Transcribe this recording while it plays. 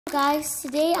Guys,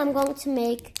 today I'm going to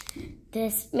make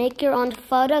this make your own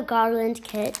photo garland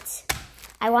kit.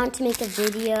 I want to make a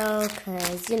video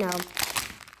because, you know,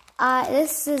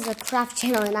 this is a craft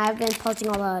channel and I've been posting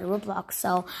a lot of Roblox,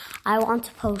 so I want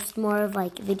to post more of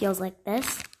like videos like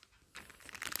this.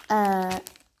 I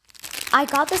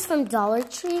got this from Dollar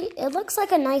Tree. It looks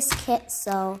like a nice kit,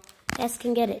 so you guys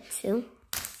can get it too.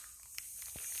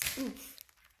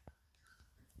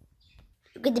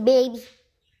 Look at the baby.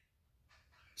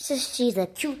 She's a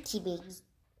cutie baby.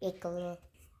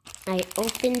 I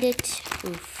opened it.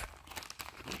 Oof.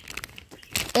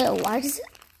 Ew, why does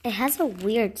it has a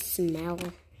weird smell.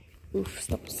 Oof,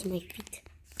 slips my feet.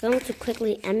 I'm going to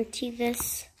quickly empty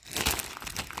this.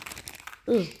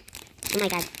 Ooh, oh my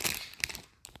god.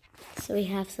 So we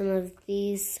have some of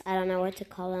these, I don't know what to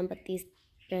call them, but these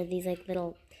are these like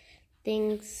little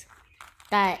things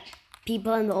that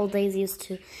people in the old days used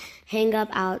to hang up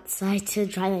outside to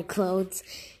dry their clothes.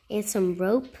 And some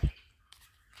rope,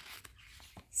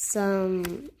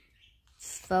 some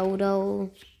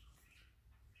photo,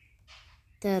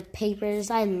 the papers.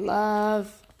 I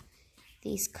love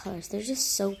these colors. They're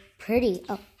just so pretty.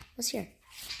 Oh, what's here?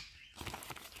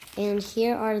 And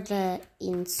here are the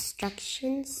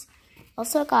instructions.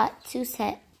 Also got two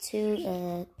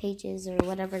pages or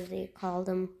whatever they call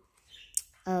them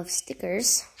of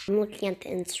stickers. I'm looking at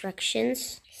the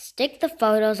instructions. Stick the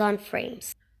photos on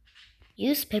frames.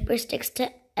 Use paper sticks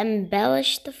to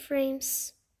embellish the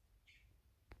frames.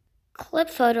 Clip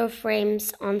photo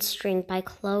frames on string by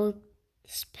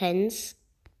clothespins.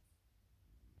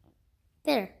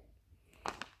 There.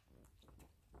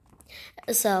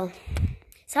 So,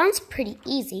 sounds pretty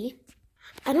easy.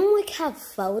 I don't like have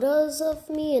photos of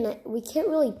me and we can't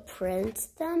really print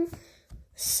them.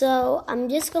 So, I'm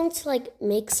just going to like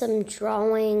make some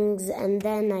drawings and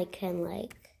then I can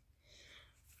like,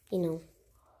 you know,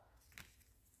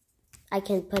 I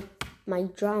can put my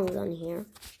drawings on here.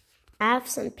 I have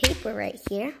some paper right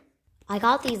here. I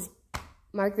got these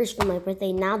markers for my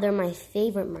birthday. Now they're my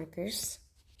favorite markers.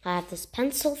 I have this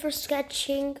pencil for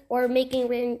sketching or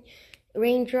making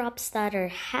raindrops that are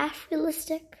half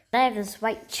realistic. I have this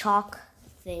white chalk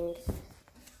thing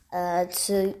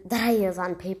that I use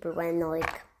on paper when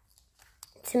like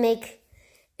to make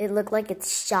it look like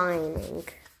it's shining.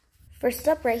 First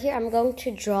up right here, I'm going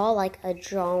to draw like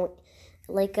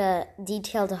a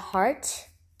detailed heart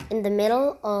in the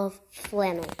middle of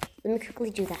flannel. Let me quickly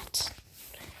do that.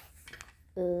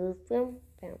 Oh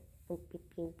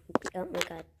my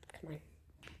god, come on.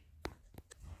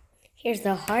 Here's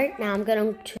the heart. Now I'm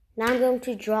going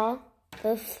to draw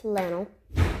the flannel.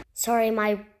 Sorry,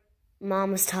 my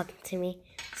mom was talking to me,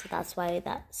 so that's why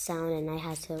that sound and I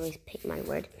had to always pick my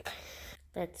word.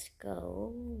 Let's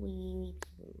go.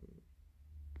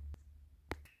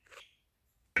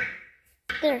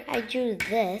 There, I drew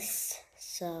this,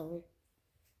 so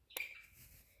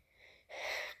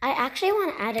I actually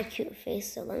want to add a cute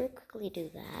face, so let me quickly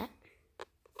do that.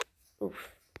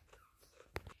 Oof.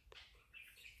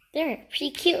 There, pretty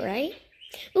cute, right?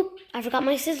 Oop, I forgot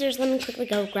my scissors. Let me quickly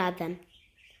go grab them.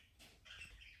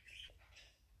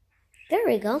 There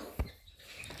we go.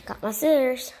 Got my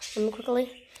scissors. Let me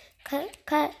quickly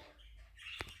cut.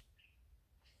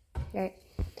 There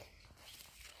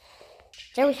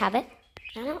we have it.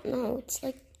 I don't know, it's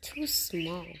like too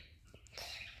small.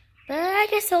 But I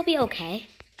guess it'll be okay.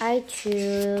 I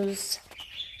choose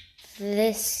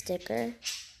this sticker.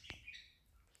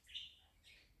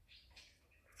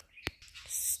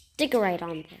 Stick it right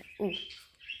on there. Ooh.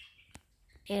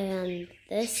 And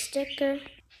this sticker.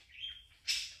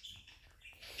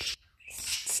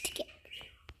 Stick it.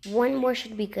 One more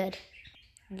should be good.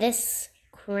 This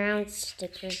crown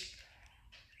sticker.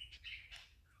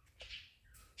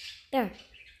 There,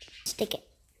 stick it.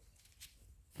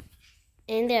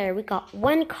 And there, we got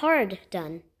one card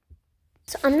done.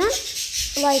 So I'm not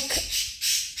like,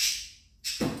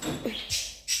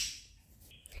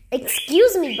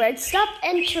 excuse me bird, stop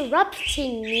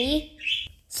interrupting me.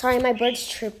 Sorry, my birds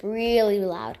chirp really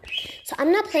loud. So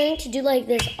I'm not planning to do like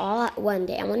this all at one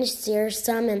day. I want to share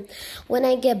some and when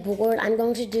I get bored, I'm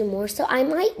going to do more. So I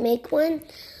might make one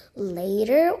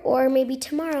later or maybe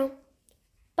tomorrow.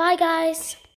 Bye guys.